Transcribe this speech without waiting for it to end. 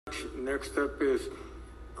Next up is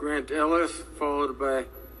Grant Ellis, followed by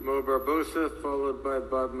Mo Barbosa, followed by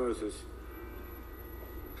Bob Moses.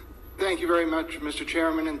 Thank you very much, Mr.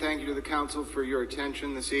 Chairman, and thank you to the council for your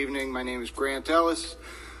attention this evening. My name is Grant Ellis.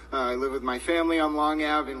 I live with my family on Long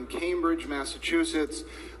Ave in Cambridge, Massachusetts.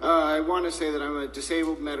 I want to say that I'm a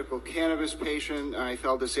disabled medical cannabis patient. I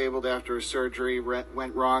fell disabled after a surgery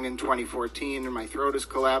went wrong in 2014 and my throat is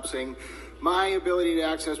collapsing. My ability to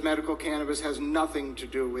access medical cannabis has nothing to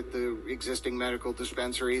do with the existing medical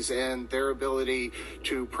dispensaries, and their ability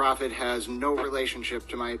to profit has no relationship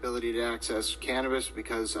to my ability to access cannabis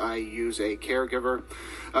because I use a caregiver.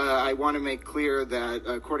 I want to make clear that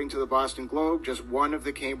according to the Boston Globe, just one of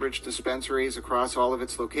the Cambridge dispensaries across all of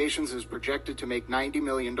its locations is projected to make $90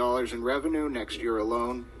 million in revenue next year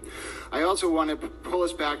alone. I also want to pull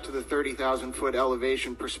us back to the 30,000-foot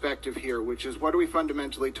elevation perspective here, which is what are we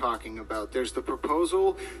fundamentally talking about? There's the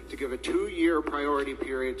proposal to give a 2-year priority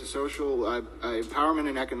period to social empowerment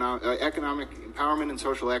and economic empowerment and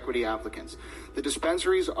social equity applicants. The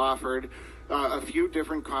dispensaries offered a few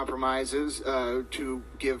different compromises to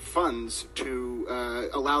give funds to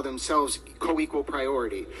allow themselves co-equal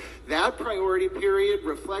priority. That priority period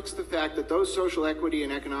reflects the fact that those social equity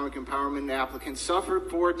and economic empowerment applicants suffered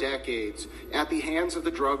for decades at the hands of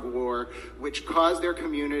the drug war, which caused their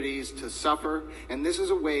communities to suffer, and this is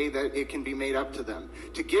a way that it can be made up to them.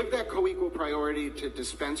 To give that co-equal priority to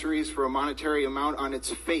dispensaries for a monetary amount on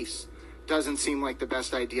its face doesn't seem like the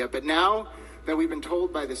best idea, but now that we've been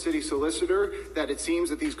told by the city solicitor that it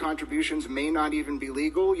seems that these contributions may not even be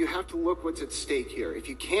legal, you have to look what's at stake here. If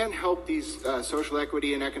you can't help these social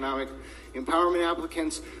equity and economic empowerment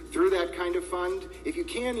applicants through that kind of fund, if you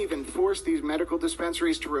can't even force these medical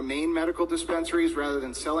dispensaries to remain medical dispensaries rather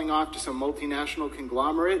than selling off to some multinational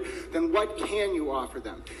conglomerate, then what can you offer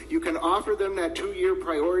them? You can offer them that 2-year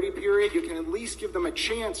priority period. You can at least give them a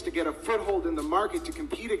chance to get a foothold in the market to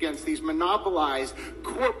compete against these monopolized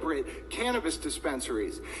corporate cannabis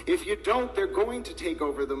dispensaries. If you don't, they're going to take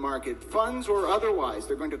over the market, funds or otherwise.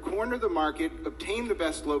 They're going to corner the market, obtain the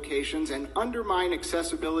best locations, and undermine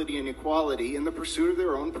accessibility and equality in the pursuit of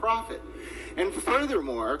their own profit. And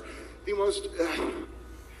furthermore, the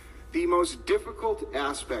most difficult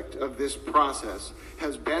aspect of this process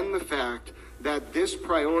has been the fact that this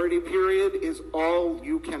priority period is all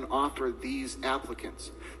you can offer these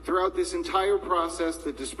applicants. Throughout this entire process,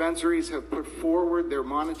 the dispensaries have put forward their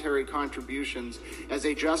monetary contributions as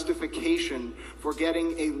a justification for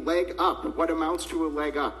getting a leg up, what amounts to a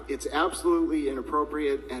leg up. It's absolutely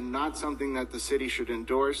inappropriate and not something that the city should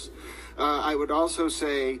endorse. I would also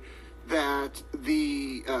say that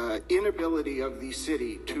the inability of the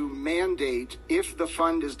city to mandate, if the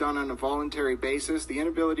fund is done on a voluntary basis, the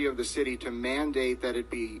inability of the city to mandate that it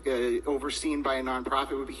be overseen by a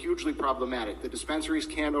nonprofit would be hugely problematic. The dispensaries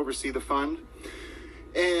can't oversee the fund.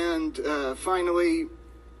 And finally,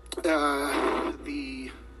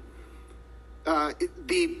 the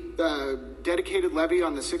dedicated levy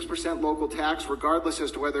on the 6% local tax, regardless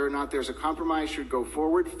as to whether or not there's a compromise, should go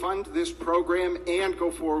forward. Fund this program and go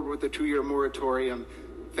forward with the 2-year moratorium.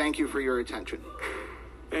 Thank you for your attention.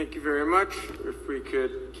 Thank you very much. If we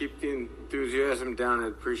could keep the enthusiasm down, I'd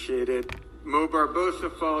appreciate it. Mo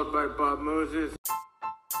Barbosa, followed by Bob Moses.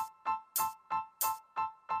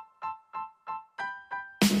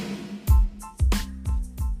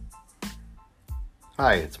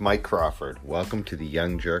 Hi, it's Mike Crawford. Welcome to the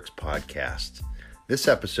Young Jerks podcast. This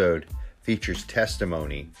episode features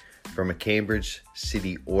testimony from a Cambridge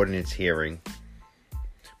City Ordinance hearing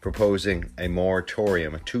proposing a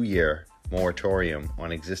moratorium, a 2-year moratorium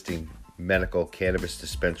on existing medical cannabis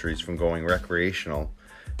dispensaries from going recreational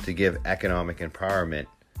to give economic empowerment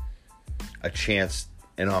a chance,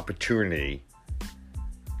 an opportunity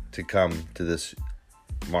to come to this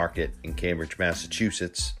market in Cambridge,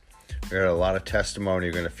 Massachusetts. We got a lot of testimony.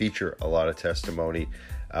 We're going to feature a lot of testimony.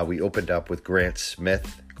 We opened up with Grant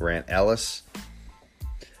Ellis.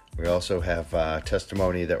 We also have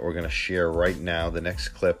testimony that we're going to share right now. The next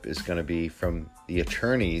clip is going to be from the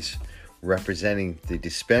attorneys representing the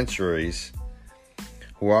dispensaries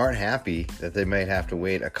who aren't happy that they might have to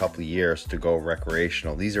wait a couple of years to go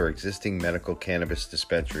recreational. These are existing medical cannabis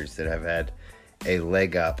dispensaries that have had a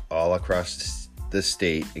leg up all across the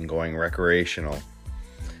state in going recreational.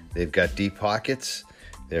 They've got deep pockets.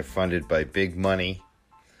 They're funded by big money,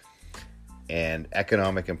 and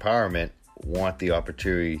economic empowerment want the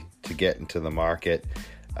opportunity to get into the market.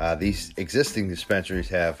 These existing dispensaries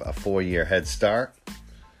have a 4-year head start.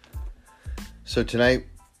 So tonight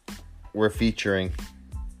we're featuring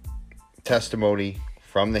testimony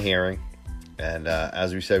from the hearing. And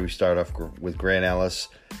as we said, we start off with Grant Ellis.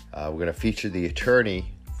 We're going to feature the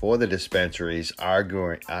attorney for the dispensaries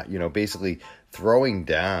arguing, basically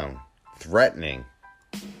threatening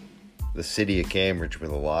the city of Cambridge with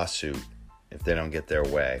a lawsuit if they don't get their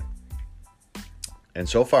way. And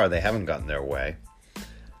so far, they haven't gotten their way.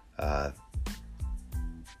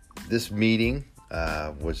 This meeting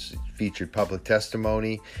featured public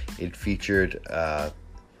testimony. It featured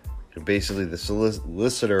basically the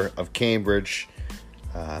solicitor of Cambridge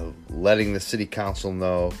letting the city council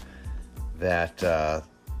know that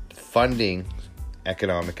funding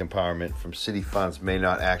economic empowerment from city funds may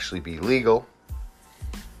not actually be legal.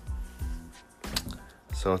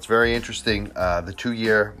 So it's very interesting. The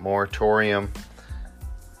 2-year moratorium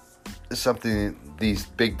is something these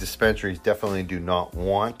big dispensaries definitely do not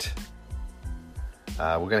want.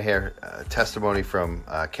 We're going to hear testimony from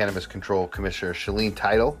Cannabis Control Commissioner Shalene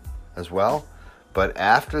Title as well. But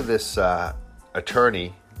after this the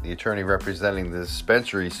attorney representing the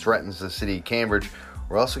dispensaries threatens the city of Cambridge,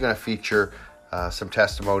 we're also going to feature some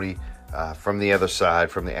testimony from the other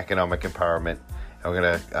side, from the economic empowerment. And we're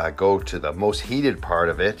going to go to the most heated part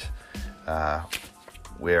of it,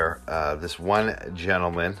 where this one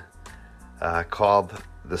gentleman called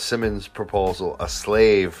the Simmons proposal a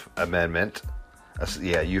slave amendment.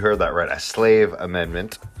 Yeah, you heard that right, a slave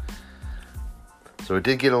amendment. So it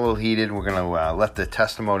did get a little heated. We're going to let the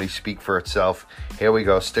testimony speak for itself. Here we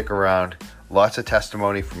go. Stick around. Lots of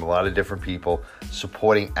testimony from a lot of different people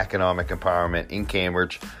supporting economic empowerment in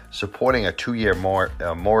Cambridge, supporting a 2-year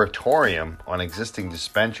moratorium on existing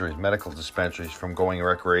dispensaries, medical dispensaries, from going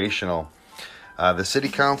recreational. The city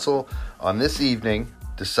council on this evening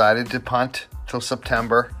decided to punt till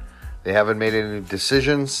September. They haven't made any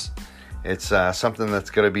decisions. It's something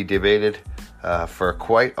that's going to be debated for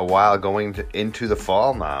quite a while going into the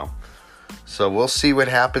fall now. So we'll see what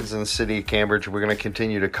happens in the city of Cambridge. We're going to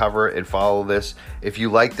continue to cover and follow this. If you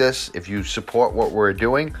like this, if you support what we're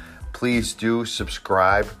doing, please do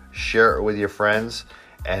subscribe, share it with your friends,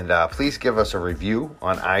 and please give us a review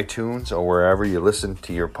on iTunes or wherever you listen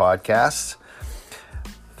to your podcasts.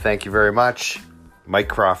 Thank you very much. Mike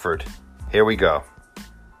Crawford. Here we go.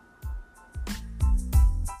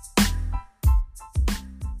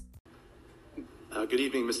 Good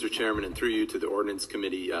evening, Mr. Chairman, and through you to the Ordinance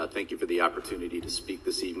Committee. Thank you for the opportunity to speak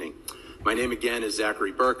this evening. My name again is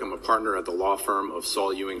Zachary Burke. I'm a partner at the law firm of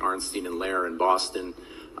Saul Ewing, Arnstein, and Lair in Boston.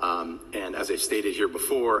 And as I stated here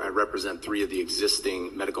before, I represent 3 of the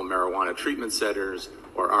existing medical marijuana treatment centers,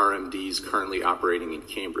 or RMDs, currently operating in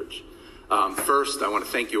Cambridge. First, I want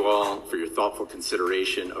to thank you all for your thoughtful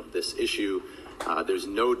consideration of this issue. There's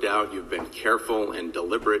no doubt you've been careful and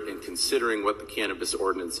deliberate in considering what the cannabis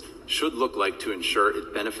ordinance should look like to ensure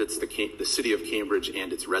it benefits the city of Cambridge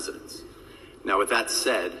and its residents. Now, with that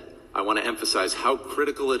said, I want to emphasize how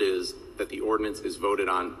critical it is that the ordinance is voted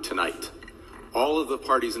on tonight. All of the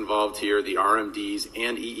parties involved here, the RMDs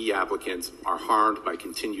and EE applicants, are harmed by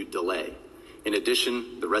continued delay. In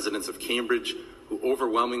addition, the residents of Cambridge, who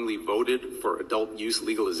overwhelmingly voted for adult use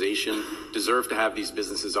legalization, deserve to have these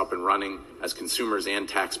businesses up and running as consumers and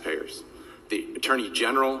taxpayers. The Attorney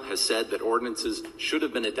General has said that ordinances should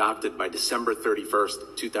have been adopted by December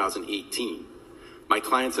 31st, 2018. My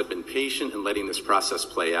clients have been patient in letting this process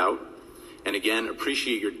play out. And again,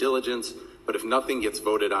 appreciate your diligence, but if nothing gets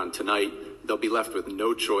voted on tonight, they'll be left with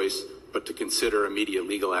no choice but to consider immediate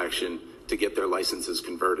legal action to get their licenses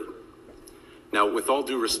converted. Now, with all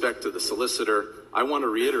due respect to the solicitor, I want to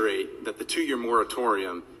reiterate that the 2-year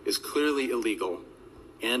moratorium is clearly illegal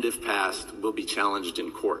and, if passed, will be challenged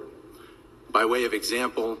in court. By way of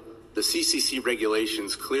example, the CCC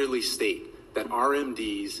regulations clearly state that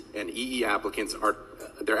RMDs and EE applicants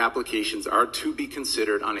their applications are to be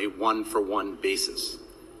considered on a 1-for-1 basis.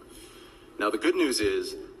 Now, the good news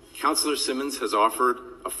is Councillor Simmons has offered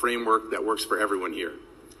a framework that works for everyone here.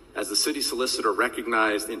 As the city solicitor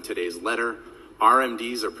recognized in today's letter,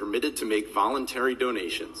 RMDs are permitted to make voluntary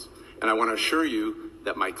donations, and I want to assure you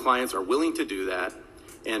that my clients are willing to do that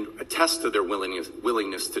and attest to their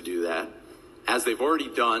willingness to do that, as they've already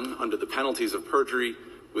done under the penalties of perjury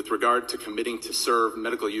with regard to committing to serve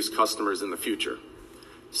medical use customers in the future,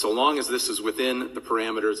 so long as this is within the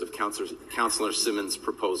parameters of Councillor Simmons'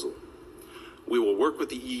 proposal. We will work with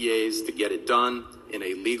the EEAs to get it done in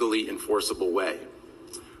a legally enforceable way.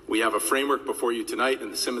 We have a framework before you tonight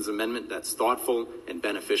in the Simmons Amendment that's thoughtful and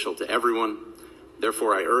beneficial to everyone.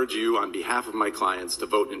 Therefore, I urge you on behalf of my clients to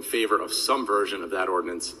vote in favor of some version of that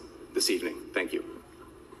ordinance this evening. Thank you.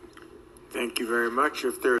 Thank you very much.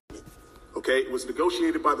 Okay, it was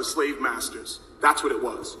negotiated by the slave masters. That's what it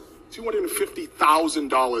was.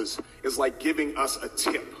 $250,000 is like giving us a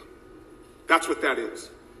tip. That's what that is.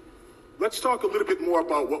 let's talk a little bit more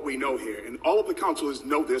about what we know here. And all of the councilors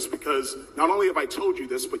know this because not only have I told you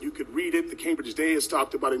this, but you could read it. The Cambridge Day has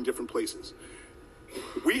talked about it in different places.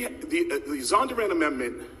 The Zondervan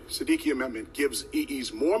Amendment, Siddiqui Amendment, gives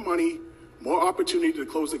EEs more money, more opportunity to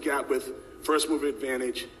close the gap with first mover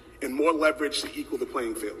advantage, and more leverage to equal the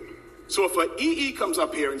playing field. So if an EE comes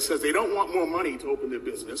up here and says they don't want more money to open their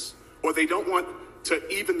business, or they don't want to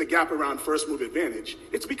even the gap around first mover advantage,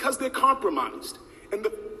 it's because they're compromised. And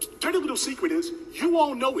the dirty little secret is, you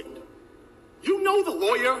all know it. You know the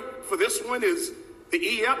lawyer for this one is the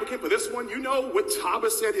EE applicant for this one. You know what Taba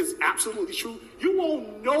said is absolutely true. You all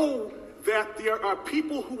know that there are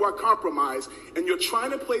people who are compromised, and you're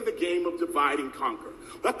trying to play the game of divide and conquer.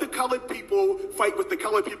 Let the colored people fight with the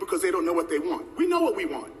colored people because they don't know what they want. We know what we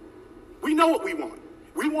want. We know what we want.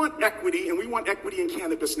 We want equity, and we want equity in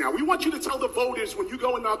cannabis now. We want you to tell the voters when you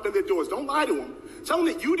go and knock on their doors, don't lie to them. Tell them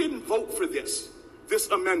that you didn't vote for this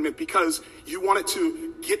amendment because you wanted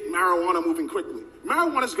to get marijuana moving quickly.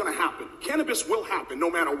 Marijuana is going to happen. Cannabis will happen no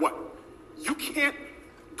matter what. You can't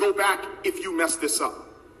go back if you mess this up.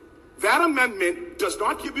 That amendment does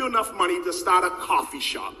not give you enough money to start a coffee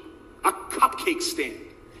shop, a cupcake stand.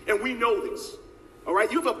 And we know this. All right?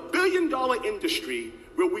 You have $1 billion industry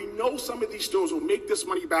where we know some of these stores will make this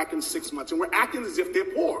money back in 6 months, and we're acting as if they're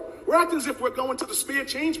poor. We're acting as if we're going to the spare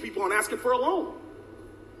change people and asking for a loan.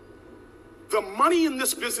 The money in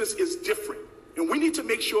this business is different, and we need to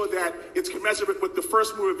make sure that it's commensurate with the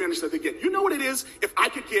first mover advantage that they get. You know what it is? If I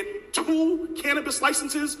could get 2 cannabis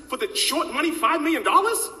licenses for the short money, $5 million?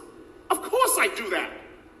 Of course I'd do that.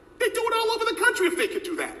 They do it all over the country if they could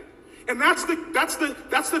do that. And that's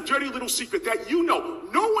the dirty little secret that you know.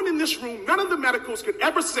 No one in this room, none of the medicals could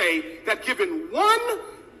ever say that given one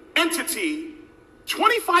entity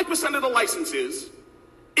 25% of the licenses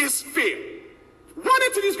is fair. One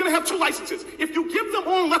entity is going to have 2 licenses. If you give them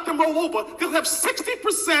all and let them roll over, they'll have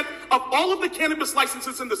 60% of all of the cannabis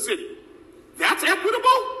licenses in the city. That's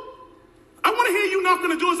equitable? I want to hear you knock on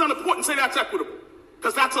the doors on the port and say that's equitable,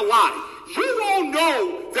 because that's a lie. You all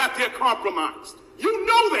know that they're compromised. You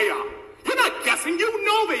know they are. You're not guessing. You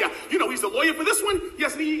know they are. You know he's the lawyer for this one.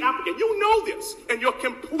 Yes, the applicant. You know this. And you're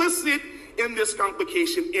complicit in this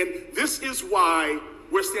complication. And this is why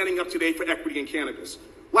we're standing up today for equity in cannabis.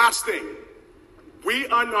 Last thing. We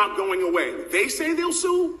are not going away. They say they'll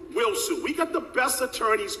sue. We'll sue. We got the best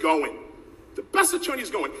attorneys going. The best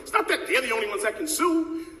attorneys going. It's not that they're the only ones that can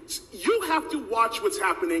sue. You have to watch what's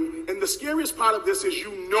happening. And the scariest part of this is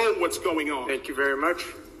you know what's going on. Thank you very much.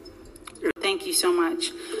 Thank you so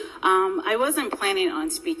much. I wasn't planning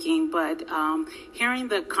on speaking, but hearing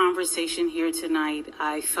the conversation here tonight,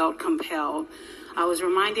 I felt compelled. I was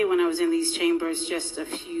reminded when I was in these chambers just a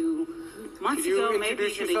few months ago, maybe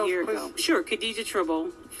even a year ago. Sure, Khadija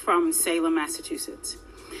Tribble from Salem, Massachusetts.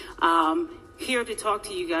 Here to talk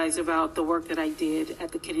to you guys about the work that I did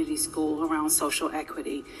at the Kennedy School around social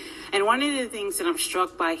equity. And one of the things that I'm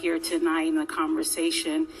struck by here tonight in the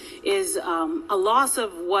conversation is a loss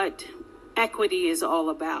of what equity is all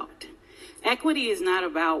about. Equity is not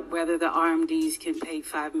about whether the RMDs can pay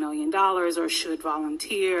 $5 million or should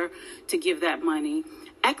volunteer to give that money.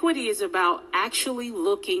 Equity is about actually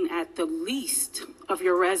looking at the least of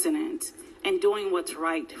your residents and doing what's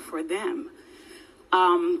right for them.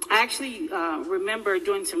 I actually remember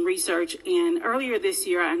doing some research, and earlier this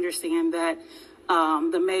year, I understand that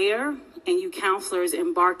the mayor and you counselors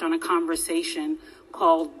embarked on a conversation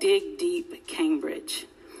called Dig Deep Cambridge.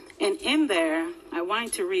 And in there, I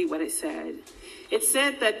wanted to read what it said. It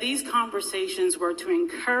said that these conversations were to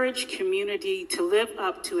encourage community to live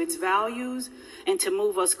up to its values and to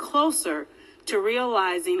move us closer to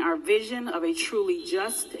realizing our vision of a truly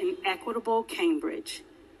just and equitable Cambridge.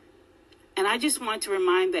 And I just want to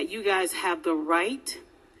remind that you guys have the right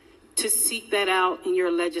to seek that out in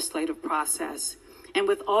your legislative process. And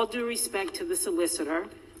with all due respect to the solicitor,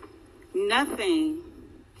 nothing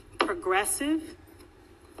progressive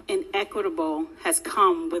and equitable has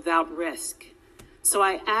come without risk. So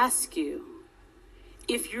I ask you,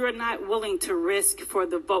 if you're not willing to risk for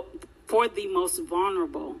the most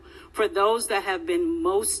vulnerable, for those that have been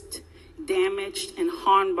most damaged and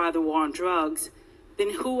harmed by the war on drugs,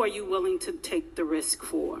 then who are you willing to take the risk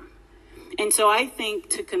for? And so I think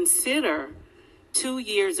to consider 2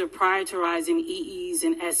 years of prioritizing EEs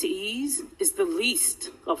and SEs is the least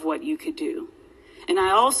of what you could do. And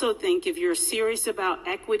I also think if you're serious about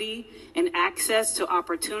equity and access to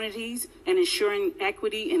opportunities and ensuring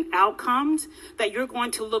equity in outcomes, that you're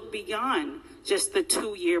going to look beyond just the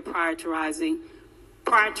 2-year prioritizing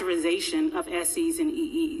prioritization of SEs and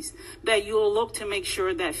EEs, that you'll look to make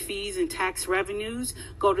sure that fees and tax revenues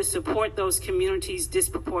go to support those communities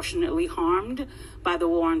disproportionately harmed by the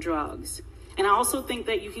war on drugs. And I also think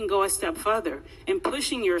that you can go a step further in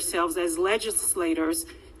pushing yourselves as legislators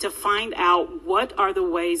to find out what are the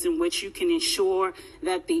ways in which you can ensure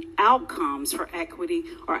that the outcomes for equity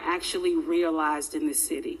are actually realized in the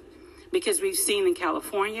city. Because we've seen in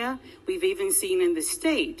California, we've even seen in the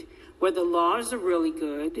state, where the laws are really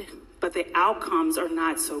good, but the outcomes are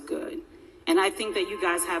not so good. And I think that you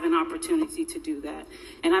guys have an opportunity to do that.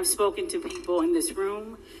 And I've spoken to people in this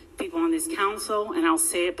room, people on this council, and I'll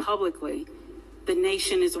say it publicly. The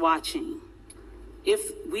nation is watching.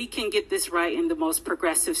 If we can get this right in the most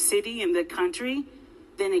progressive city in the country,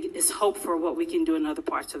 then it is hope for what we can do in other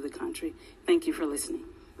parts of the country. Thank you for listening.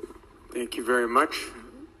 Thank you very much.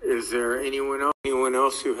 Is there anyone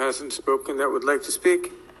else who hasn't spoken that would like to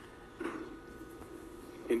speak?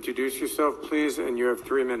 Introduce yourself, please, and you have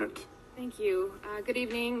 3 minutes. Thank you. Good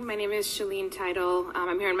evening. My name is Shalene Title.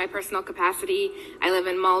 I'm here in my personal capacity. I live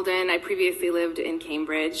in Malden. I previously lived in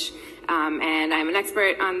Cambridge. And I'm an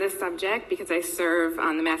expert on this subject because I serve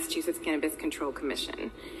on the Massachusetts Cannabis Control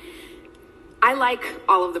Commission. I like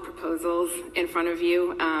all of the proposals in front of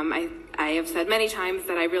you. I have said many times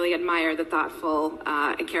that I really admire the thoughtful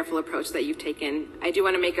and careful approach that you've taken. I do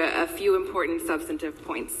want to make a few important substantive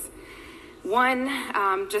points. One,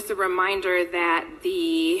 just a reminder that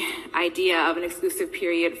the idea of an exclusive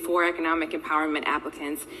period for economic empowerment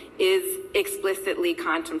applicants is explicitly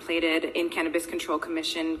contemplated in Cannabis Control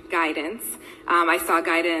Commission guidance. I saw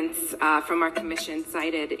guidance from our commission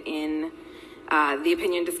cited in the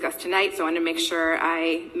opinion discussed tonight, so I want to make sure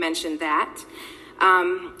I mentioned that.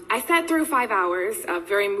 I sat through 5 hours of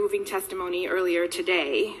very moving testimony earlier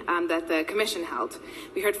today that the commission held.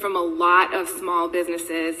 We heard from a lot of small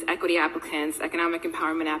businesses, equity applicants, economic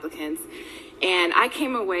empowerment applicants, and I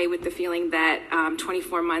came away with the feeling that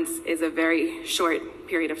 24 months is a very short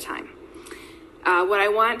period of time. What I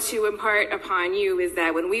want to impart upon you is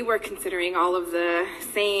that when we were considering all of the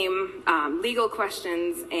same legal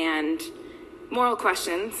questions and moral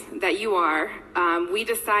questions that you are, we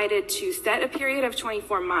decided to set a period of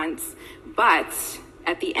 24 months, but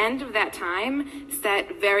at the end of that time,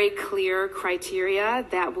 set very clear criteria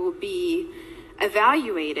that will be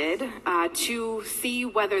evaluated to see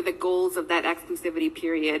whether the goals of that exclusivity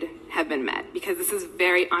period have been met, because this is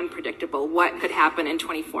very unpredictable what could happen in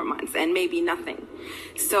 24 months and maybe nothing.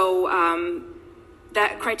 So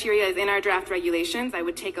that criteria is in our draft regulations. I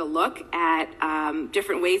would take a look at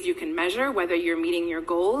different ways you can measure whether you're meeting your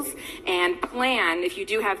goals and plan, if you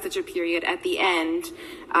do have such a period at the end,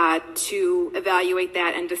 to evaluate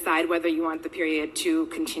that and decide whether you want the period to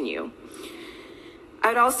continue.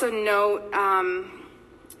 I'd also note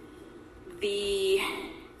the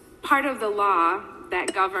part of the law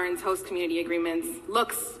that governs host community agreements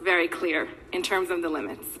looks very clear in terms of the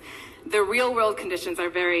limits. The real world conditions are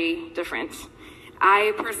very different.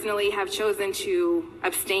 I personally have chosen to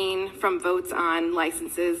abstain from votes on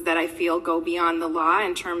licenses that I feel go beyond the law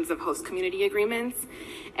in terms of host community agreements,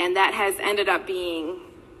 and that has ended up being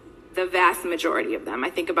the vast majority of them.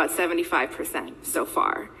 I think about 75% so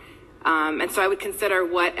far. And so I would consider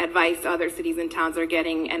what advice other cities and towns are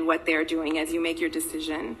getting and what they're doing as you make your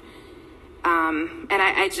decision. And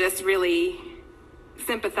I just really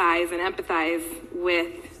sympathize and empathize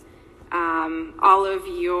with all of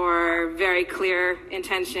your very clear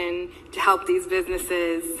intention to help these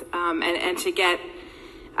businesses and to get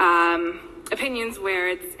opinions where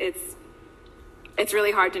it's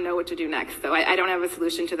really hard to know what to do next. So I don't have a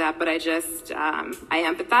solution to that, but I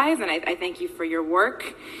empathize, and I thank you for your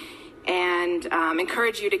work and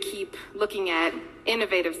encourage you to keep looking at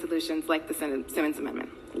innovative solutions like the Simmons Amendment.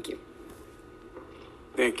 Thank you.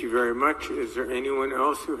 Thank you very much. Is there anyone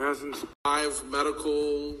else who hasn't? 5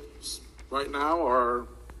 medicals right now are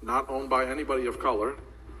not owned by anybody of color.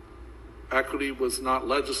 Equity was not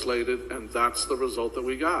legislated, and that's the result that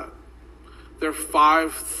we got. There are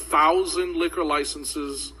 5,000 liquor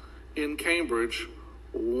licenses in Cambridge,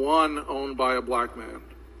 1 owned by a black man,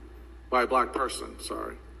 by a black person,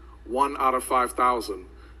 sorry. 1 out of 5,000.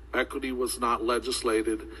 Equity was not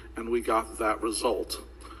legislated, and we got that result.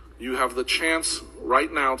 You have the chance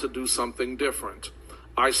right now to do something different.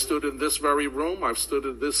 I stood in this very room, I've stood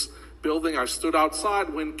in this building, I stood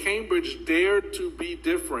outside when Cambridge dared to be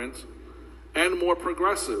different and more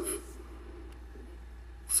progressive.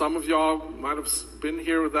 Some of y'all might have been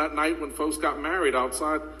here that night when folks got married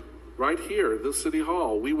outside right here, this city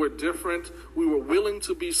hall. We were different. We were willing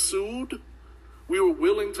to be sued. We were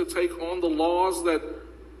willing to take on the laws that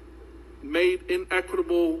made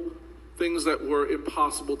inequitable things that were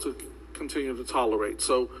impossible to continue to tolerate.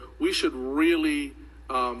 So we should really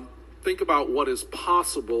think about what is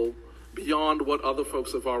possible beyond what other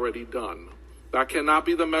folks have already done. That cannot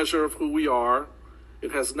be the measure of who we are.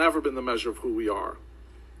 It has never been the measure of who we are.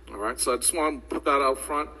 All right, so I just want to put that out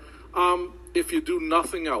front. If you do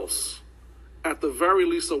nothing else, at the very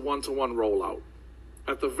least a one-to-one rollout.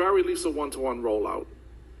 At the very least a one-to-one rollout.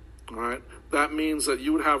 All right, that means that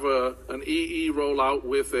you would have an EE rollout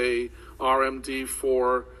with a RMD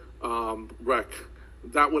for rec.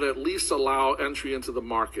 That would at least allow entry into the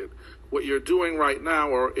market. What you're doing right now,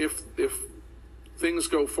 or if things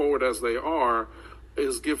go forward as they are,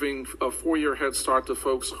 is giving a 4-year head start to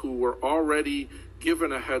folks who were already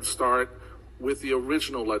given a head start with the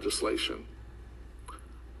original legislation.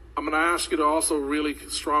 I'm going to ask you to also really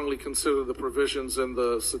strongly consider the provisions in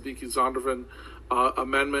the Siddiqui-Zondervan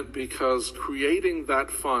amendment, because creating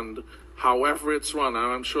that fund, however it's run, and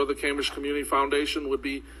I'm sure the Cambridge Community Foundation would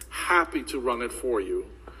be happy to run it for you.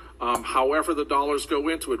 However the dollars go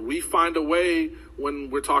into it, we find a way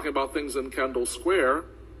when we're talking about things in Kendall Square,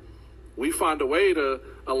 we find a way to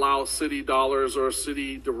allow city dollars or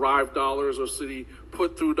city-derived dollars or city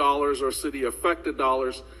put-through dollars or city-affected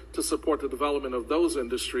dollars to support the development of those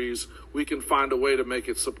industries. We can find a way to make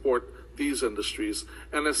it support these industries.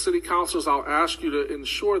 And as city councilors, I'll ask you to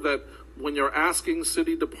ensure that when you're asking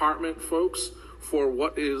city department folks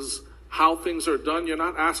for how things are done, you're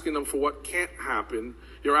not asking them for what can't happen.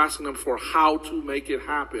 You're asking them for how to make it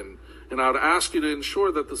happen. And I would ask you to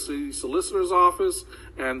ensure that the city solicitor's office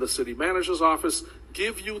and the city manager's office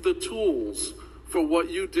give you the tools for what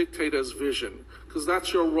you dictate as vision, because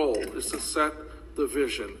that's your role, is to set the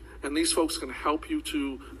vision. And these folks can help you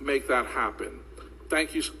to make that happen.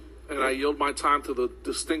 Thank you. And I yield my time to the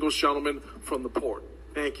distinguished gentleman from the port.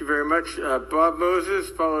 Thank you very much. Bob Moses,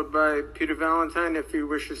 followed by Peter Valentine, if he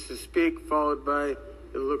wishes to speak, followed by,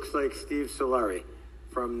 it looks like, Steve Solari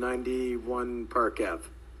from 91 Park Ave.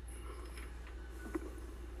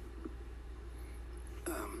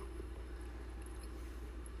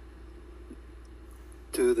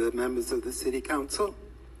 To the members of the City Council.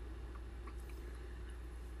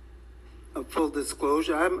 Full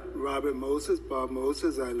disclosure, I'm Robert Moses, Bob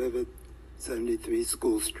Moses. I live at 73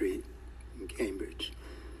 School Street in Cambridge.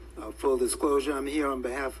 Full disclosure, I'm here on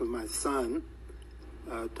behalf of my son,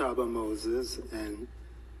 Taba Moses, and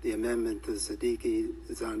the amendment, the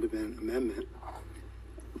Siddiqui-Zondervan amendment.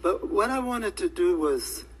 But what I wanted to do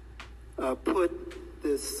was put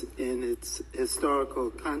this in its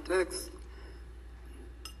historical context.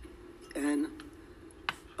 And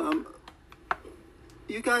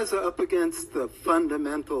you guys are up against the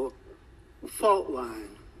fundamental fault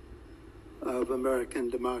line of American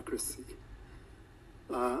democracy,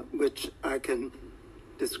 which I can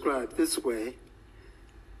describe this way.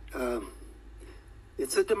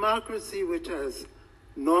 It's a democracy which has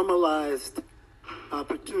normalized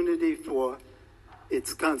opportunity for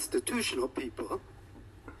its constitutional people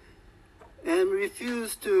and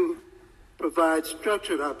refused to provide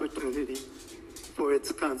structured opportunity for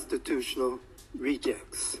its constitutional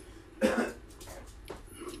rejects.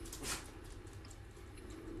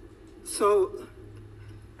 So,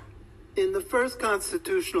 in the first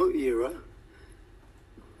constitutional era,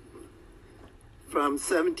 from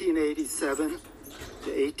 1787 to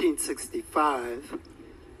 1865,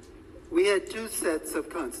 we had two sets of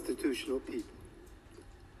constitutional people.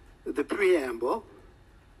 The preamble,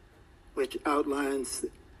 which outlines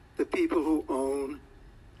the people who own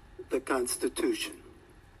the Constitution.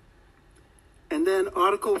 And then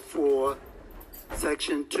Article 4,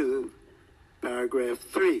 Section 2, Paragraph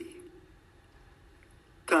 3,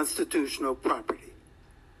 constitutional property.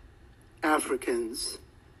 Africans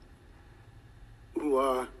who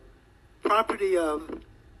are property of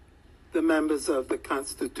the members of the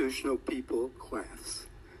constitutional people class.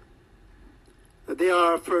 They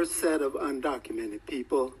are our first set of undocumented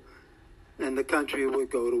people, and the country would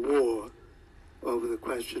go to war over the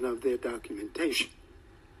question of their documentation.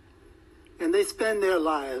 And they spend their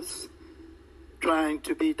lives trying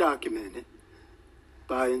to be documented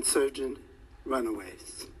by insurgent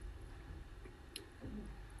runaways.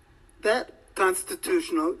 That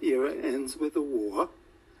constitutional era ends with a war,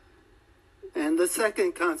 and the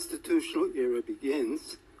second constitutional era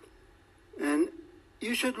begins. And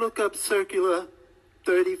you should look up Circular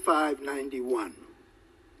 3591.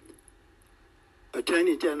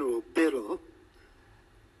 Attorney General Biddle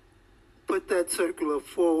put that circular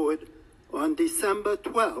forward on December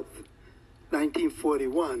 12th,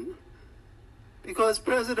 1941, because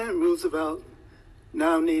President Roosevelt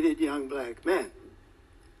now needed young black men.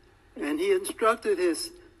 And he instructed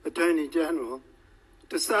his Attorney General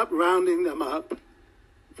to stop rounding them up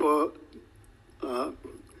for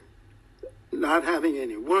not having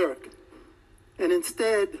any work, and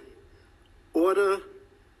instead order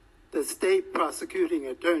the state prosecuting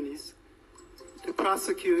attorneys to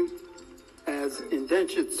prosecute as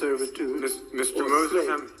indentured servitude. Mr. or Moses,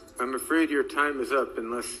 slave. I'm afraid your time is up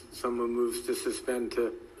unless someone moves to suspend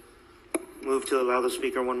to. Move to allow the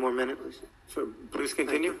speaker one more minute, please. So please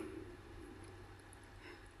continue.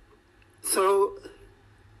 So,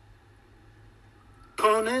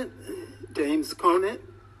 Conant, James Conant,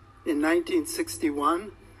 in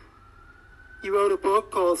 1961, he wrote a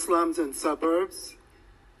book called Slums and Suburbs.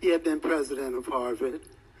 He had been president of Harvard.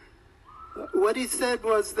 What he said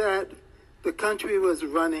was that the country was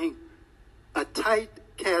running a tight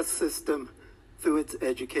caste system through its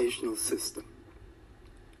educational system.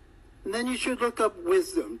 And then you should look up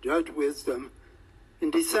Wisdom, Judge Wisdom,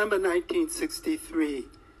 in December 1963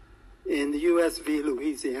 in the U.S. v.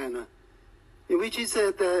 Louisiana, in which he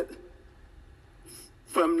said that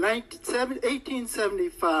from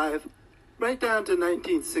 1875 right down to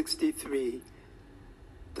 1963,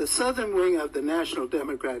 the southern wing of the National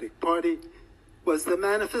Democratic Party was the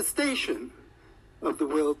manifestation of the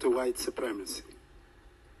will to white supremacy.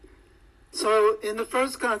 So in the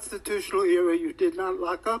first constitutional era, you did not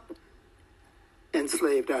lock up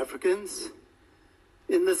enslaved Africans.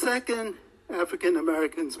 In the second, African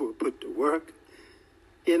Americans were put to work.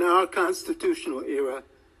 In our constitutional era,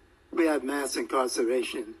 we have mass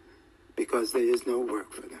incarceration because there is no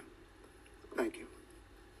work for them. Thank you.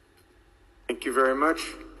 Thank you very much.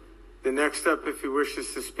 The next up, if he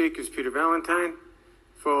wishes to speak, is Peter Valentine,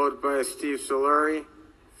 followed by Steve Solari,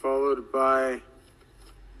 followed by,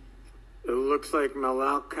 it looks like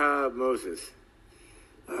Malaka Moses.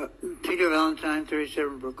 Peter Valentine,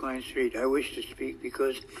 37 Brookline Street. I wish to speak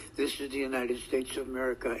because this is the United States of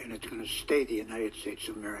America, and it's going to stay the United States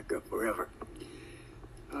of America forever.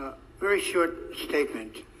 Very short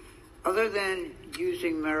statement. Other than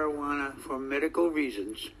using marijuana for medical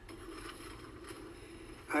reasons,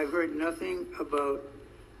 I've heard nothing about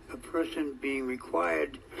a person being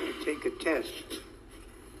required to take a test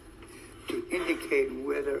to indicate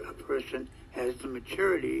whether a person has the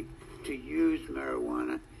maturity to use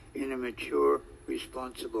marijuana in a mature,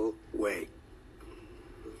 responsible way.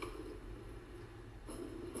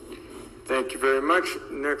 Thank you very much.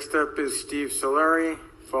 Next up is Steve Solari,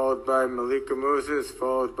 followed by Malika Moses,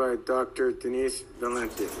 followed by Dr. Denise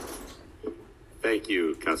Valenti. Thank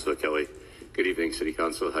you, Councilor Kelly. Good evening, City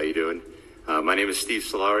Council. How you doing? My name is Steve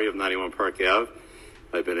Solari of 91 Park Ave.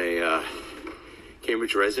 I've been a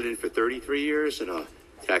Cambridge resident for 33 years and a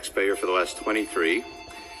taxpayer for the last 23.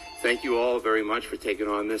 Thank you all very much for taking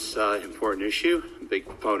on this important issue. I'm a big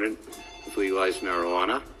proponent of legalized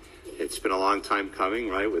marijuana. It's been a long time coming,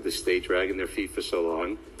 right, with the state dragging their feet for so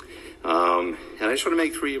long. And I just want to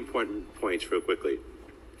make 3 important points real quickly.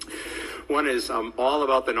 One is I'm all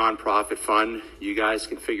about the nonprofit fund. You guys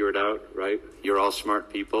can figure it out, right? You're all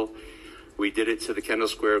smart people. We did it to the Kendall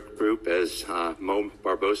Square group, as Mo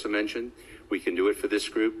Barbosa mentioned. We can do it for this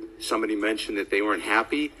group. Somebody mentioned that they weren't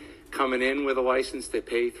happy coming in with a license to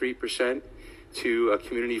pay 3% to a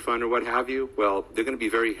community fund or what have you. Well, they're going to be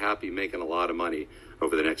very happy making a lot of money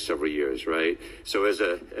over the next several years, right? So as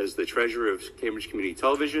the treasurer of Cambridge Community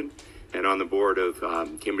Television and on the board of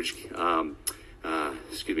Cambridge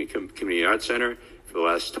Community Arts Center for the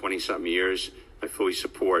last 20-something years, I fully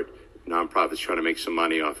support nonprofits trying to make some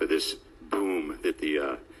money off of this boom that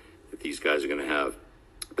these guys are going to have.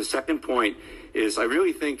 The second point is I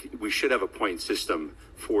really think we should have a point system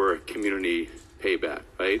for community payback,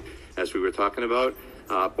 right? As we were talking about,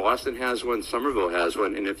 Boston has one, Somerville has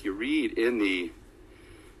one, and if you read in the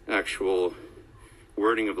actual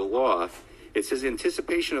wording of the law, it says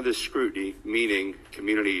anticipation of this scrutiny, meaning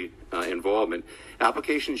community involvement.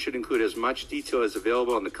 Applications should include as much detail as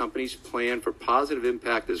available on the company's plan for positive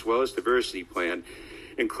impact as well as diversity plan,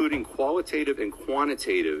 including qualitative and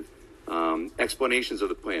quantitative explanations of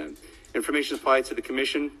the plan. Information supplied to the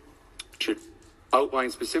Commission should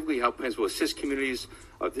outline specifically how plans will assist communities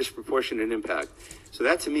of disproportionate impact. So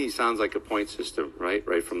that to me sounds like a point system, right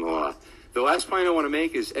from the law. The last point I want to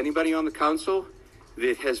make is anybody on the council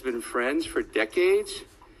that has been friends for decades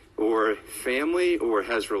or family or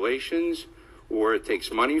has relations or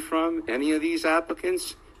takes money from any of these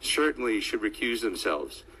applicants certainly should recuse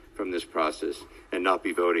themselves from this process and not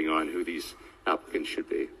be voting on who these applicants should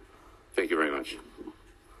be. Thank you very much.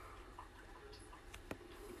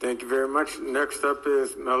 Thank you very much. Next up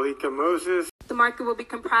is Malika Moses. The market will be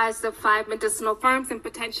comprised of 5 medicinal firms and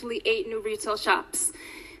potentially 8 new retail shops.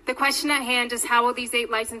 The question at hand is, how will these 8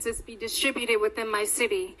 licenses be distributed within my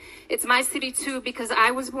city? It's my city too, because I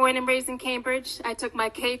was born and raised in Cambridge. I took my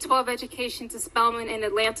K-12 education to Spelman in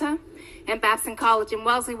Atlanta and Babson College in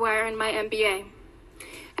Wellesley, where I earned my MBA.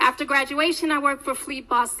 After graduation, I worked for Fleet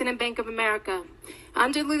Boston and Bank of America.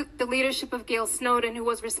 Under the leadership of Gail Snowden, who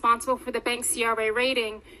was responsible for the bank's CRA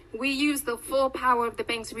rating, we used the full power of the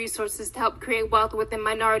bank's resources to help create wealth within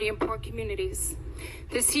minority and poor communities.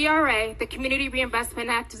 The CRA, the Community Reinvestment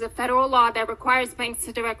Act, is a federal law that requires banks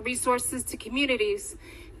to direct resources to communities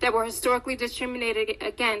that were historically discriminated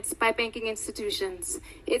against by banking institutions.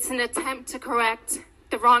 It's an attempt to correct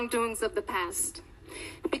the wrongdoings of the past.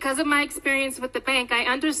 Because of my experience with the bank, I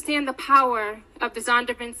understand the power of the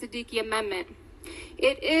Zondervan-Siddiqui Amendment.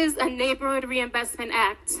 It is a neighborhood reinvestment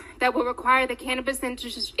act that will require the cannabis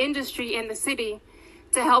industry in the city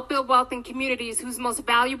to help build wealth in communities whose most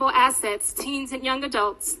valuable assets, teens and young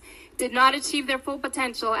adults, did not achieve their full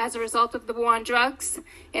potential as a result of the war on drugs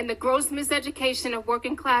and the gross miseducation of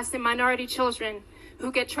working class and minority children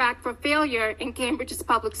who get tracked for failure in Cambridge's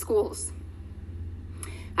public schools.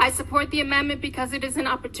 I support the amendment because it is an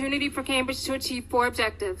opportunity for Cambridge to achieve 4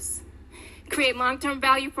 objectives. Create long-term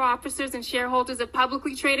value for officers and shareholders of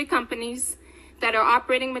publicly traded companies that are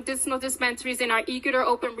operating medicinal dispensaries and are eager to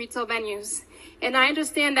open retail venues. And I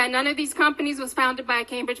understand that none of these companies was founded by a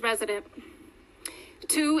Cambridge resident.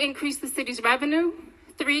 2, increase the city's revenue.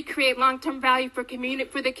 3, create long-term value for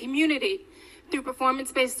the community through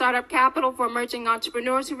performance-based startup capital for emerging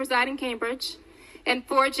entrepreneurs who reside in Cambridge. And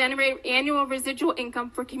 4, generate annual residual income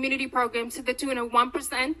for community programs to the tune of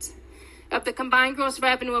 1% of the combined gross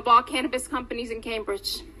revenue of all cannabis companies in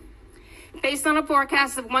Cambridge. Based on a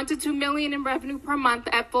forecast of $1 to $2 million in revenue per month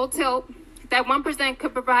at full tilt, that 1%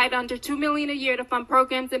 could provide under $2 million a year to fund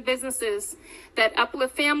programs and businesses that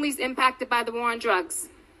uplift families impacted by the war on drugs.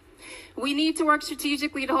 We need to work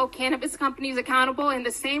strategically to hold cannabis companies accountable in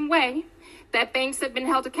the same way that banks have been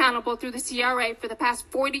held accountable through the CRA for the past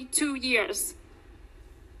 42 years.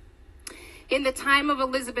 In the time of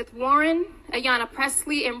Elizabeth Warren, Ayanna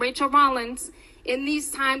Pressley, and Rachel Rollins, in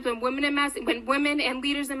these times when women and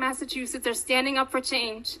leaders in Massachusetts are standing up for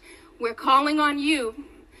change, we're calling on you,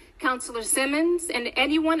 Councilor Simmons, and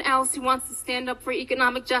anyone else who wants to stand up for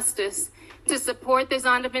economic justice to support the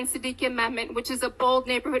Zondervan-Siddiqui Amendment, which is a bold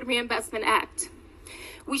neighborhood reinvestment act.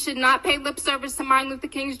 We should not pay lip service to Martin Luther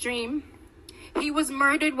King's dream. He was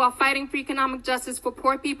murdered while fighting for economic justice for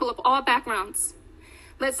poor people of all backgrounds.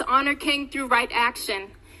 Let's honor King through right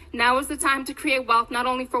action. Now is the time to create wealth not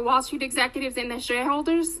only for Wall Street executives and their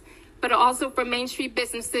shareholders, but also for Main Street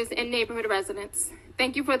businesses and neighborhood residents.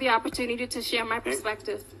 Thank you for the opportunity to share my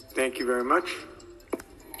perspective. Thank you very much.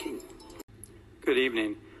 Good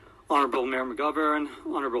evening. Honorable Mayor McGovern,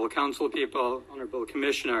 Honorable Council people, Honorable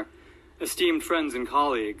Commissioner, esteemed friends and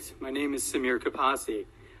colleagues, my name is Samir Kapasi.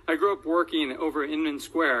 I grew up working over in Inman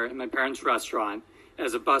Square in my parents' restaurant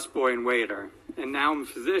as a busboy and waiter, and now I'm a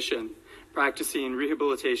physician practicing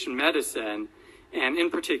rehabilitation medicine and in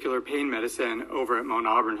particular pain medicine over at Mount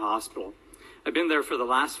Auburn Hospital. I've been there for the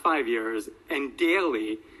last 5 years, and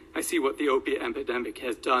daily I see what the opiate epidemic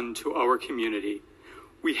has done to our community.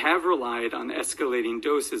 We have relied on escalating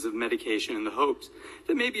doses of medication in the hopes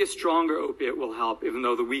that maybe a stronger opiate will help, even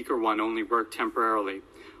though the weaker one only worked temporarily,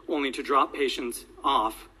 only to drop patients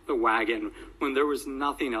off the wagon when there was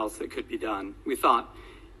nothing else that could be done. We thought,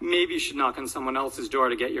 maybe you should knock on someone else's door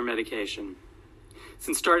to get your medication.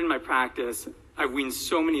 Since starting my practice, I've weaned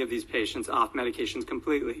so many of these patients off medications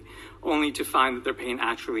completely, only to find that their pain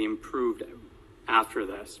actually improved after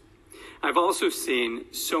this. I've also seen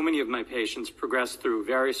so many of my patients progress through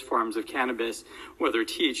various forms of cannabis, whether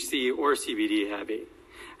THC or CBD heavy.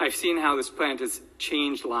 I've seen how this plant has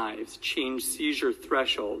changed lives, changed seizure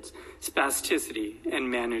thresholds, spasticity, and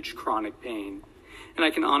managed chronic pain. And I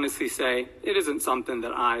can honestly say it isn't something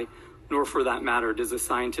that I, nor for that matter, does the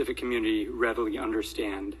scientific community readily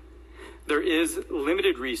understand. There is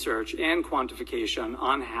limited research and quantification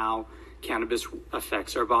on how cannabis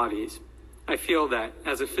affects our bodies. I feel that,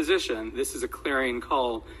 as a physician, this is a clarion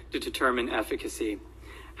call to determine efficacy.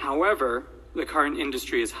 However, the current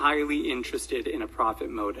industry is highly interested in a profit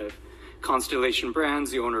motive. Constellation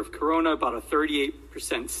Brands, the owner of Corona, bought a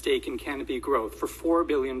 38% stake in Canopy Growth for $4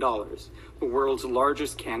 billion, the world's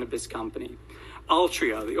largest cannabis company.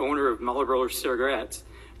 Altria, the owner of Marlboro Cigarettes,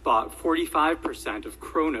 bought 45% of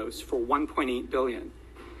Kronos for $1.8 billion.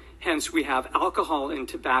 Hence, we have alcohol and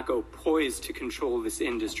tobacco poised to control this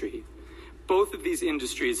industry. Both of these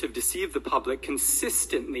industries have deceived the public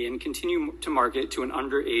consistently and continue to market to an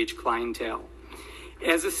underage clientele.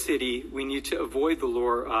 As a city, we need to avoid the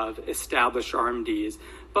lure of established RMDs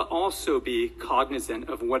but also be cognizant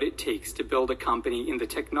of what it takes to build a company in the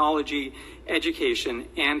technology, education,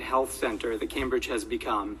 and health center that Cambridge has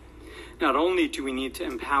become. Not only do we need to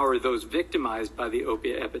empower those victimized by the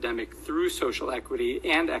opiate epidemic through social equity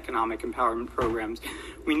and economic empowerment programs,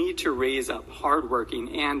 we need to raise up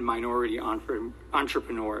hardworking and minority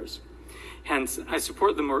entrepreneurs. Hence, I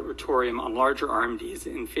support the moratorium on larger RMDs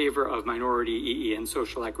in favor of minority EE and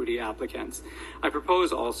social equity applicants. I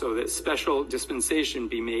propose also that special dispensation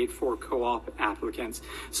be made for co-op applicants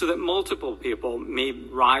so that multiple people may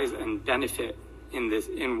rise and benefit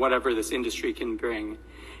in whatever this industry can bring.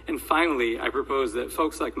 And finally, I propose that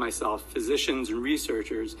folks like myself, physicians and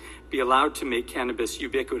researchers, be allowed to make cannabis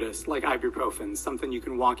ubiquitous, like ibuprofen, something you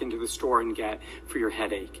can walk into the store and get for your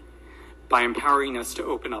headache, by empowering us to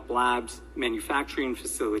open up labs, manufacturing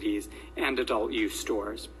facilities, and adult use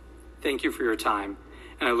stores. Thank you for your time,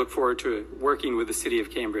 and I look forward to working with the City of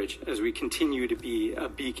Cambridge as we continue to be a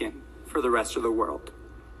beacon for the rest of the world.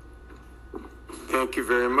 Thank you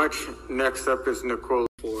very much. Next up is Nicole.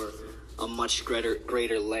 For a much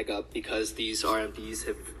greater leg up, because these RMDs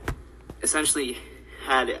have essentially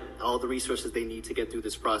had all the resources they need to get through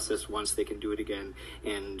this process once they can do it again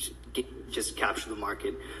and just capture the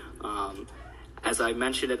market. As I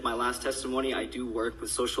mentioned at my last testimony, I do work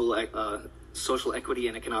with social equity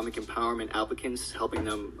and economic empowerment applicants, helping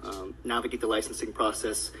them navigate the licensing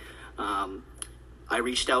process. I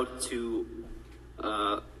reached out to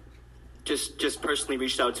just personally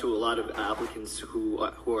reached out to a lot of applicants who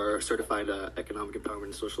are certified economic empowerment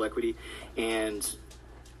and social equity, and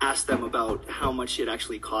asked them about how much it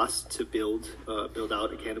actually costs to build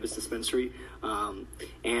out a cannabis dispensary.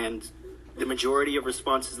 And the majority of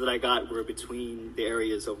responses that I got were between the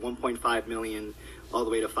areas of 1.5 million all the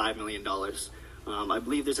way to $5 million. I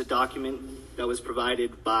believe there's a document that was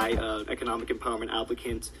provided by an economic empowerment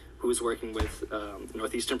applicant who is working with a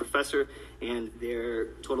Northeastern professor, and their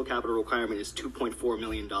total capital requirement is $2.4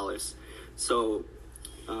 million. So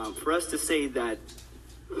for us to say that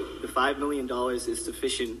the $5 million is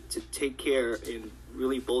sufficient to take care and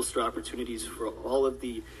really bolster opportunities for all of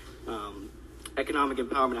the economic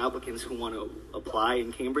empowerment applicants who want to apply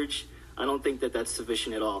in Cambridge, I don't think that that's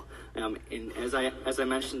sufficient at all. And as I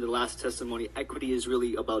mentioned in the last testimony, equity is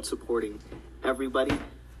really about supporting everybody,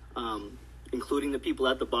 including the people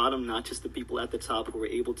at the bottom, not just the people at the top who are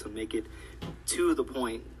able to make it to the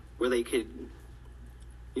point where they could,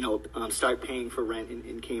 start paying for rent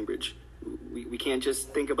in Cambridge. We can't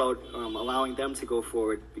just think about allowing them to go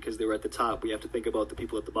forward because they were at the top. We have to think about the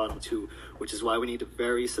people at the bottom too, which is why we need a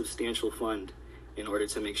very substantial fund in order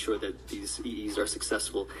to make sure that these EEs are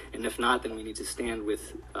successful. And if not, then we need to stand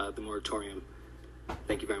with the moratorium.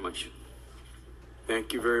 Thank you very much.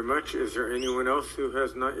 Thank you very much. Is there anyone else who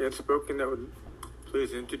has not yet spoken that would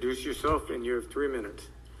please introduce yourself? And you have 3 minutes.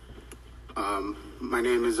 My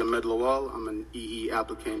name is Ahmed Lawal. I'm an EE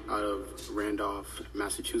applicant out of Randolph,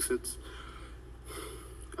 Massachusetts.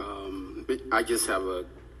 I just have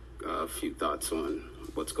a few thoughts on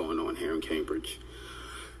what's going on here in Cambridge.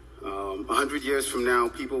 100 years from now,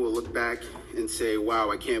 people will look back and say,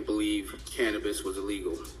 wow, I can't believe cannabis was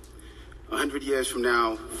illegal. 100 years from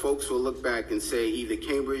now, folks will look back and say either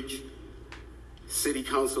Cambridge City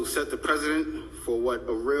Council set the precedent for what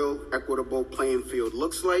a real equitable playing field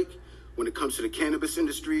looks like when it comes to the cannabis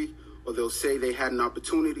industry, or they'll say they had an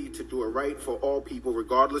opportunity to do it right for all people,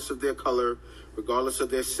 regardless of their color, regardless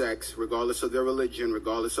of their sex, regardless of their religion,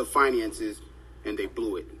 regardless of finances, and they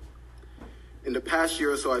blew it. In the past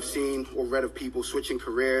year or so, I've seen or read of people switching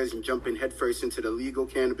careers and jumping headfirst into the legal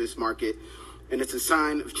cannabis market, and it's a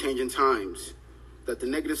sign of changing times, that the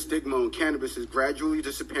negative stigma on cannabis is gradually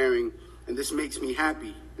disappearing, and this makes me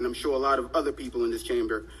happy, and I'm sure a lot of other people in this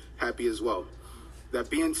chamber happy as well. That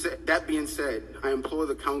being said, I implore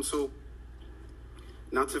the council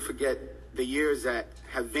not to forget the years that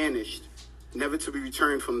have vanished, never to be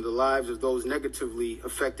returned from the lives of those negatively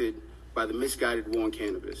affected by the misguided war on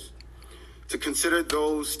cannabis. To consider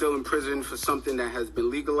those still in prison for something that has been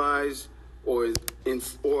legalized or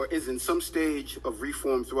is in some stage of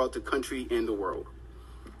reform throughout the country and the world.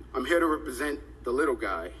 I'm here to represent the little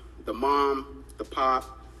guy, the mom, the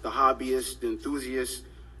pop, the hobbyist, the enthusiast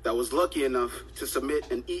that was lucky enough to submit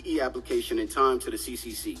an EE application in time to the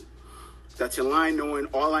CCC. That's in line knowing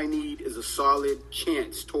all I need is a solid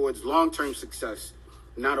chance towards long-term success,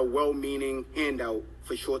 not a well-meaning handout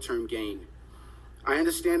for short-term gain. I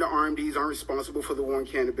understand the RMDs aren't responsible for the war on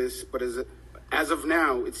cannabis, but as of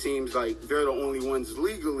now, it seems like they're the only ones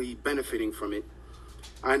legally benefiting from it.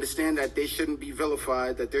 I understand that they shouldn't be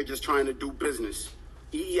vilified, that they're just trying to do business.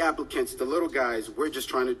 EE applicants, the little guys, we're just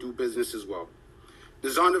trying to do business as well. The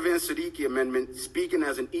Zondervan Siddiqui amendment, speaking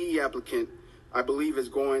as an EE applicant, I believe is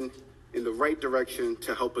going in the right direction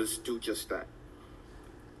to help us do just that.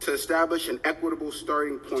 To establish an equitable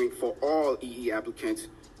starting point for all EE applicants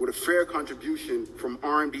with a fair contribution from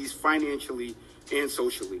RMDs financially and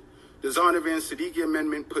socially. The Zondervan Siddiqui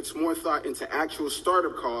amendment puts more thought into actual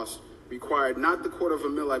startup costs required, not the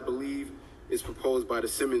 $250,000 I believe is proposed by the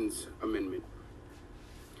Simmons amendment.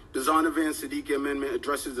 The Zondervan Siddiqui amendment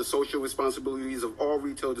addresses the social responsibilities of all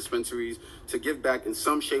retail dispensaries to give back in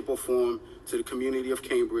some shape or form to the community of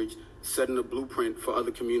Cambridge, setting a blueprint for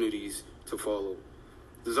other communities to follow.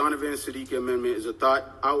 The Zondervan Siddiqui amendment is a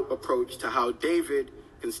thought-out approach to how David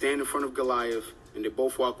can stand in front of Goliath and they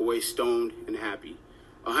both walk away stoned and happy.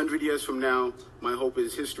 100 years from now, my hope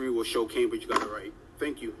is history will show Cambridge got it right.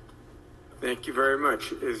 Thank you. Thank you very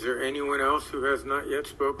much. Is there anyone else who has not yet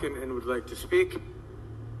spoken and would like to speak?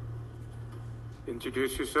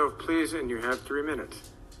 Introduce yourself, please, and you have 3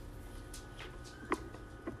 minutes.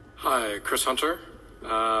 Hi, Chris Hunter.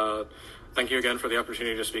 Thank you again for the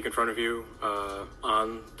opportunity to speak in front of you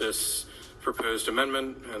on this proposed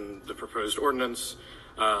amendment and the proposed ordinance.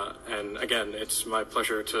 And again, it's my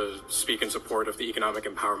pleasure to speak in support of the economic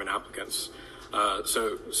empowerment applicants.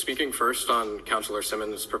 So speaking first on Councillor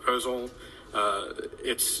Simmons' proposal,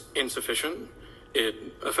 it's insufficient. It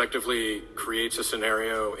effectively creates a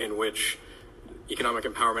scenario in which economic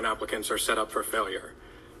empowerment applicants are set up for failure.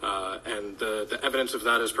 And the evidence of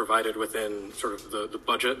that is provided within sort of the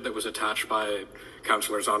budget that was attached by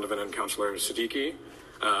Councillor Zondervan and Councillor Siddiqui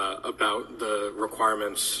about the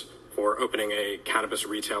requirements for opening a cannabis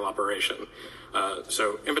retail operation.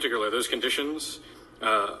 So in particular, those conditions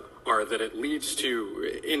are that it leads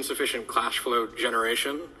to insufficient cash flow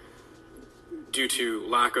generation due to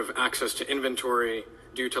lack of access to inventory,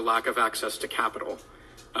 due to lack of access to capital.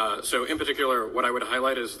 So in particular, what I would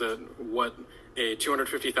highlight is that what a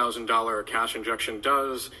 $250,000 cash injection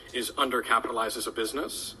does is undercapitalizes a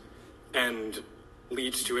business and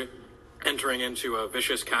leads to it entering into a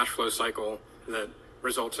vicious cash flow cycle that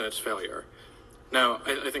results in its failure. Now,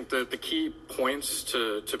 I think the key points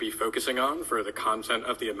to be focusing on for the content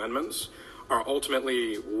of the amendments are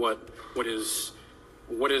ultimately what is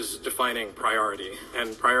defining priority.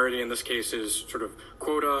 And priority in this case is sort of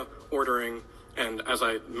quota, ordering, and as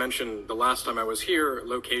I mentioned the last time I was here,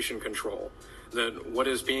 location control. That what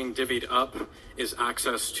is being divvied up is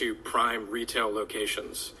access to prime retail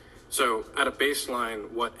locations. So at a baseline,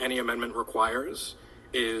 what any amendment requires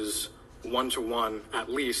is 1-to-1 at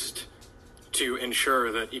least to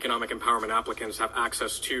ensure that economic empowerment applicants have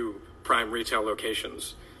access to prime retail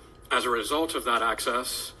locations. As a result of that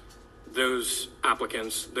access, those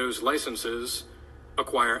applicants, those licenses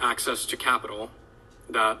acquire access to capital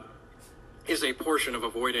that is a portion of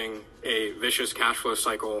avoiding a vicious cash flow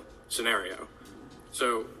cycle scenario.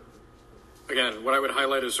 So again, what I would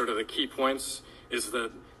highlight as sort of the key points is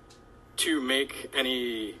that to make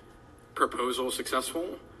any proposal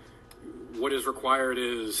successful, what is required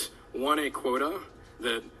is one, a quota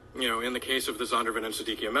that, in the case of the Zondervan and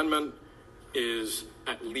Siddiqui amendment, is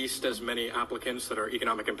at least as many applicants that are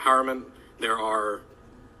economic empowerment.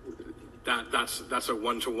 That's a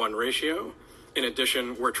 1-to-1 ratio. In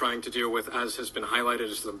addition, we're trying to deal with, as has been highlighted,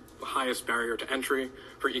 as the highest barrier to entry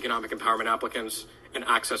for economic empowerment applicants, an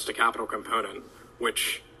access to capital component,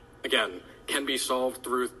 which, again, can be solved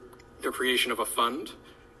through the creation of a fund.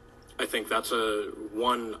 I think that's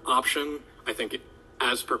one option. I think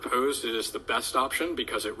as proposed, it is the best option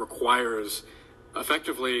because it requires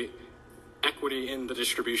effectively equity in the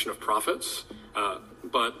distribution of profits.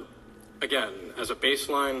 But again, as a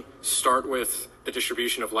baseline, start with the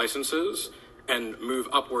distribution of licenses and move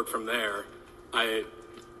upward from there. I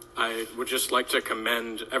would just like to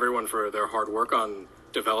commend everyone for their hard work on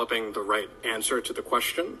developing the right answer to the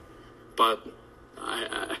question, but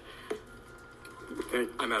I'm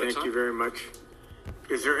out of time. Thank you very much.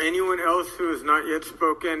 Is there anyone else who has not yet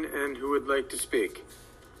spoken and who would like to speak?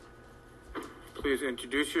 Please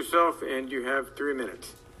introduce yourself, and you have 3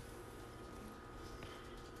 minutes.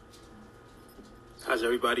 How's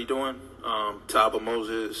everybody doing? Taba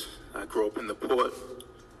Moses. I grew up in the port.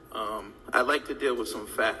 I like to deal with some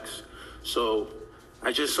facts. So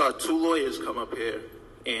I just saw 2 lawyers come up here,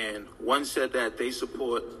 and one said that they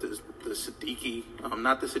support the Siddiqui,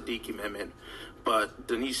 not the Siddiqui amendment, but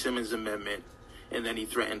Denise Simmons' amendment, and then he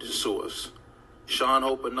threatened to sue us. Sean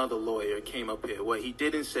Hope, another lawyer, came up here. What he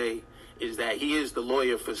didn't say is that he is the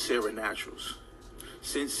lawyer for Sierra Naturals.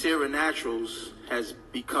 Since Sierra Naturals has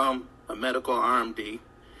become a medical RMD,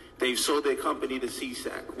 they've sold their company to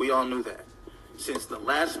CSAC. We all knew that. Since the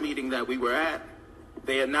last meeting that we were at,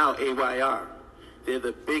 they are now AYR. They're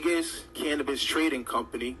the biggest cannabis trading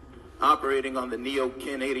company operating on the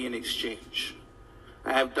Neo-Canadian Exchange.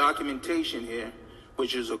 I have documentation here,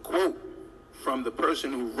 which is a quote from the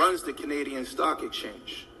person who runs the Canadian Stock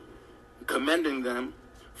Exchange, commending them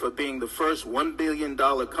for being the first $1 billion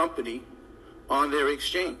company on their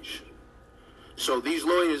exchange. So these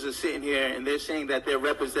lawyers are sitting here and they're saying that they're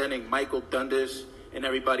representing Michael Dundas and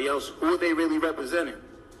everybody else. Who are they really representing?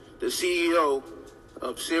 The CEO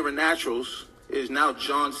of Sierra Naturals is now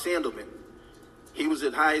John Sandelman. He was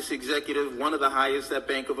the highest executive, one of the highest at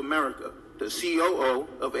Bank of America. The COO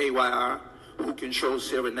of AYR, who controls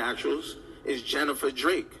Sierra Naturals, is Jennifer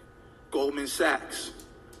Drake, Goldman Sachs.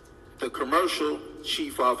 The commercial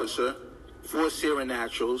chief officer for Sierra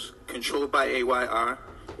Naturals, controlled by AYR,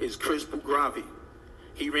 is Chris Bugravi.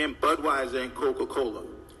 He ran Budweiser and Coca-Cola.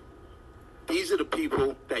 These are the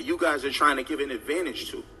people that you guys are trying to give an advantage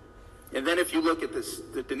to. And then if you look at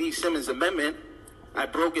the Denise Simmons amendment, I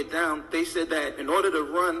broke it down. They said that in order to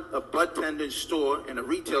run a bud tender store and a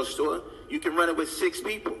retail store, you can run it with 6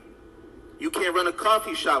 people. You can't run a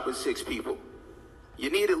coffee shop with 6 people. You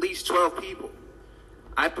need at least 12 people.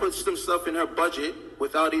 I put some stuff in her budget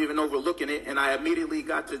without even overlooking it, and I immediately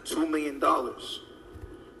got to $2 million.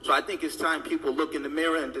 So I think it's time people look in the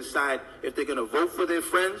mirror and decide if they're going to vote for their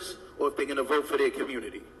friends or if they're going to vote for their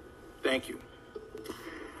community. Thank you.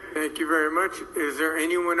 Thank you very much. Is there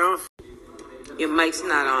anyone else? Your mic's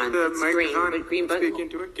not on. The It's mic green, is on. but green button. Speak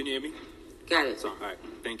into it. Can you hear me? Got it. All right.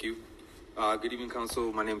 Thank you. Good evening,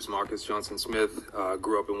 Council. My name is Marcus Johnson Smith.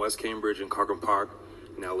 Grew up in West Cambridge in Cochran Park.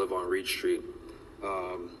 Now live on Reed Street.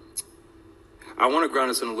 I want to ground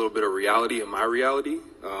us in a little bit of reality, in my reality.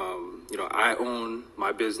 I own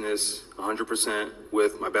my business 100%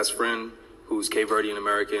 with my best friend, who's Cape Verdean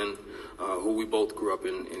American, who we both grew up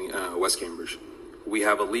in West Cambridge. We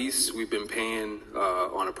have a lease we've been paying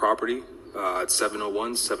on a property at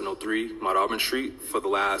 701, 703 Mount Auburn Street for the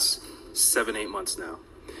last 7-8 months now.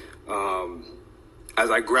 As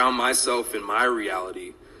I ground myself in my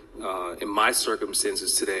reality, in my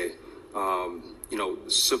circumstances today,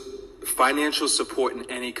 financial support in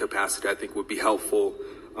any capacity I think would be helpful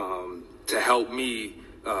to help me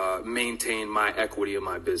maintain my equity in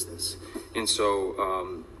my business. And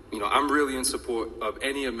so, I'm really in support of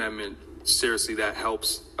any amendment, seriously, that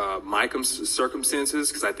helps my circumstances,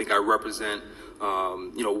 because I think I represent,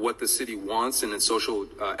 what the city wants in its social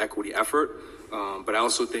equity effort. But I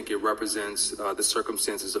also think it represents the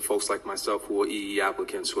circumstances of folks like myself who are EE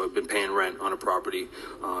applicants who have been paying rent on a property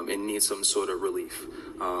and need some sort of relief.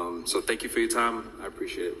 So thank you for your time. I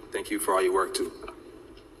appreciate it. Thank you for all your work, too.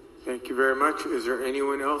 Thank you very much. Is there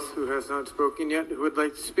anyone else who has not spoken yet who would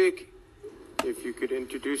like to speak? If you could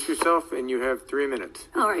introduce yourself, and you have 3 minutes.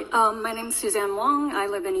 All right. My name is Suzanne Wong. I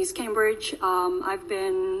live in East Cambridge. I've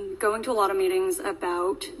been going to a lot of meetings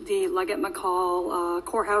about the Leggett McCall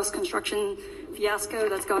courthouse construction fiasco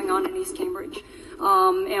that's going on in East Cambridge.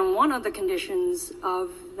 And one of the conditions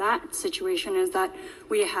of that situation is that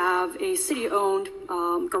we have a city-owned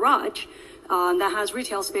garage that has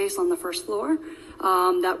retail space on the first floor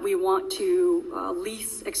that we want to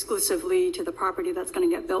lease exclusively to the property that's going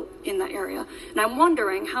to get built in that area. And I'm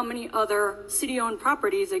wondering how many other city-owned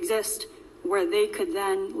properties exist where they could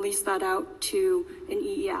then lease that out to an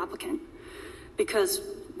EE applicant. Because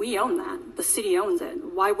we own that. The city owns it.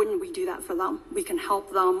 Why wouldn't we do that for them? We can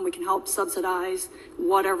help them. We can help subsidize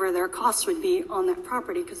whatever their costs would be on that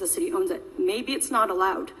property because the city owns it. Maybe it's not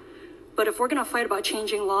allowed. But if we're going to fight about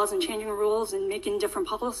changing laws and changing rules and making different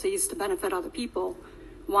policies to benefit other people,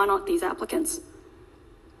 why not these applicants?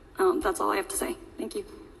 That's all I have to say. Thank you.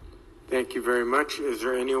 Thank you very much. Is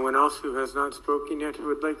there anyone else who has not spoken yet who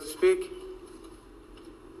would like to speak?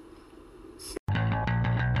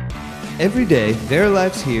 Every day,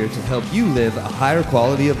 Verilife's here to help you live a higher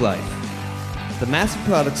quality of life. The massive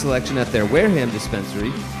product selection at their Wareham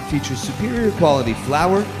dispensary features superior quality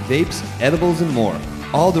flower, vapes, edibles, and more,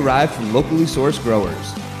 all derived from locally sourced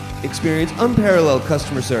growers. Experience unparalleled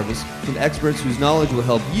customer service from experts whose knowledge will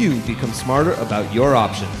help you become smarter about your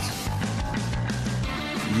options.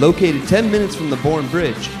 Located 10 minutes from the Bourne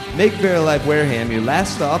Bridge, make Verilife Wareham your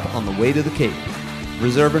last stop on the way to the Cape.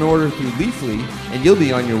 Reserve an order through Leafly, and you'll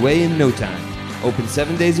be on your way in no time. Open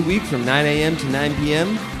 7 days a week from 9 a.m. to 9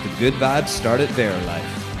 p.m. The good vibes start at Verilife.